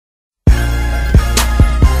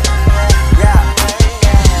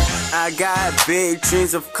I got big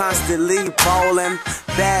dreams of constantly ballin'.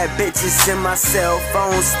 Bad bitches in my cell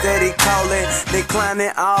phone, steady calling.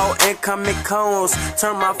 Declining all incoming calls.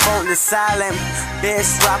 Turn my phone to silent.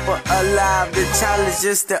 Best rapper alive, the challenge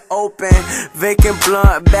is to open. Vacant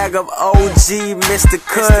blunt bag of OG, Mr.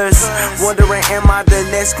 Cuz. Wondering, am I the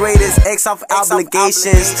next greatest? X off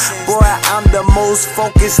obligations. Boy, I'm the most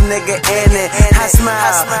focused nigga in it. I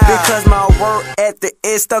smile because my work ethic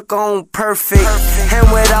is stuck on perfect.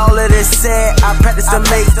 And with all of this said, I practice to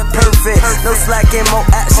make perfect. No slacking, more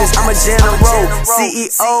actions. I'm a general,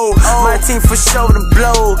 CEO. My team for sure to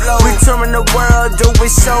blow. We touring the world, doing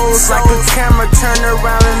shows like a camera. Turn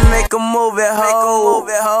around and make a move at ho. I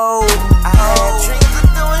had dreams of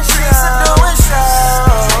doing shows.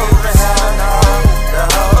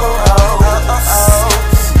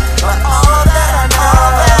 But all that I know,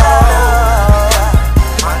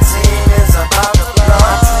 my team is about to blow.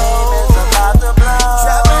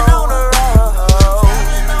 Traveling on the road.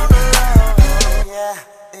 Yeah.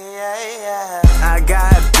 I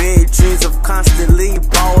got big dreams of constantly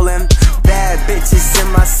ballin'. Bad bitches in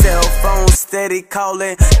my cell phone, steady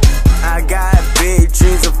calling. I got big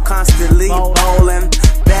dreams of constantly ballin'.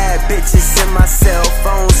 Bad bitches in my cell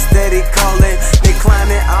phone, steady calling.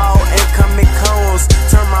 Declining all incoming calls.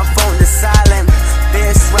 Turn my phone to silent.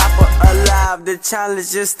 Best rapper alive, the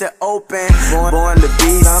challenge is to open. Born to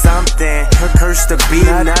be something, cursed to be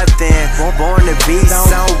nothing. Born to be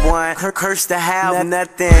someone, cursed to have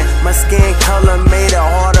nothing. My skin color made it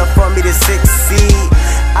harder for me to succeed.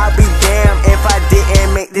 I'll be damned if I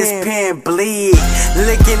didn't make this pen bleed.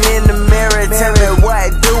 Looking in the mirror, tell me what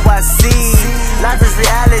do I see? Life is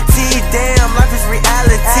reality, damn, life is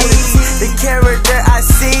reality. The character I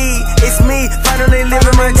see, it's me, finally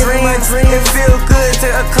living my dream. It feel good to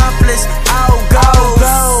accomplish all goals.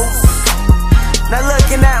 Now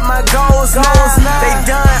looking at my goals now, they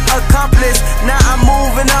done accomplished. Now I'm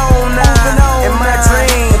moving on now, in my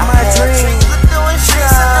dream.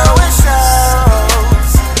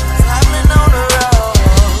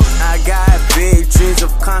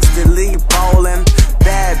 Constantly ballin'.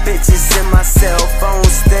 Bad bitches in my cell phone,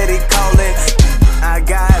 steady calling. I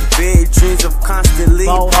got big dreams of constantly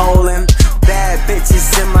ballin'. Bad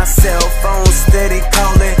bitches in my cell phone, steady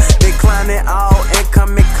calling. Declining all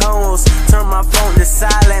incoming calls. Turn my phone to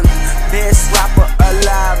silent. Best rapper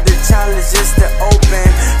alive, the challenge is to open.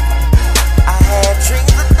 I had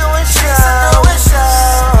dreams of doing shows.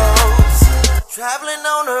 Traveling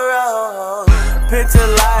on the road. Picture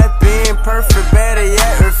life being perfect, better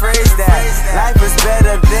yet rephrase that. Life is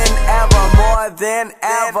better than ever, more than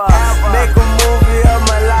ever. Make a movie of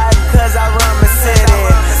my life cause I run my city.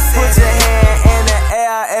 Put your hand in the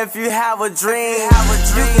air if you have a dream.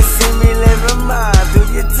 You can see me living mine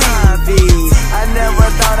through your TV. I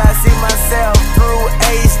never thought I'd see myself through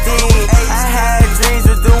HD. I had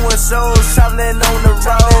dreams of doing shows, traveling on the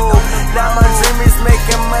road. Now my dream is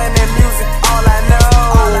making money, music all I know.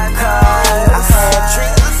 Cause I had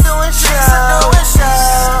dreams of doing shows.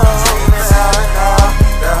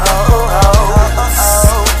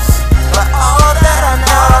 But all that I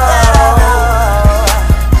know,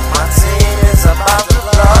 my team is about to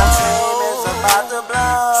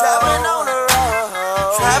blow.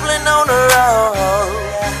 Traveling on the road.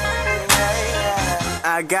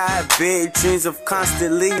 I got big dreams of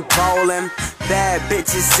constantly ballin'. Bad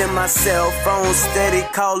bitches in my cell phone, steady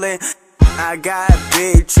calling. I got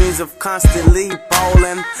big dreams of constantly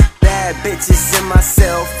ballin'. Bad bitches in my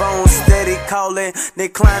cell phone, steady calling.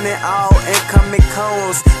 Declining all incoming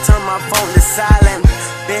calls. Turn my phone to silent.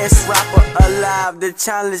 Best rapper alive, the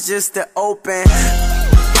challenge is to open.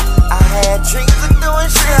 I had dreams of doing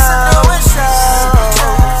shows.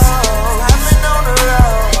 Traveling on the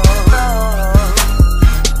road.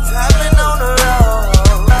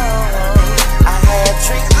 I had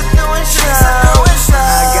dreams of doing shows. I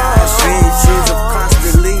got big dreams of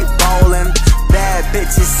constantly ballin'. Bad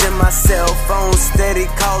bitches in my cell phone, steady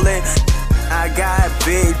calling. I got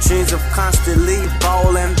big dreams of constantly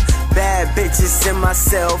ballin'. Bad bitches in my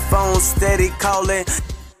cell phone, steady calling.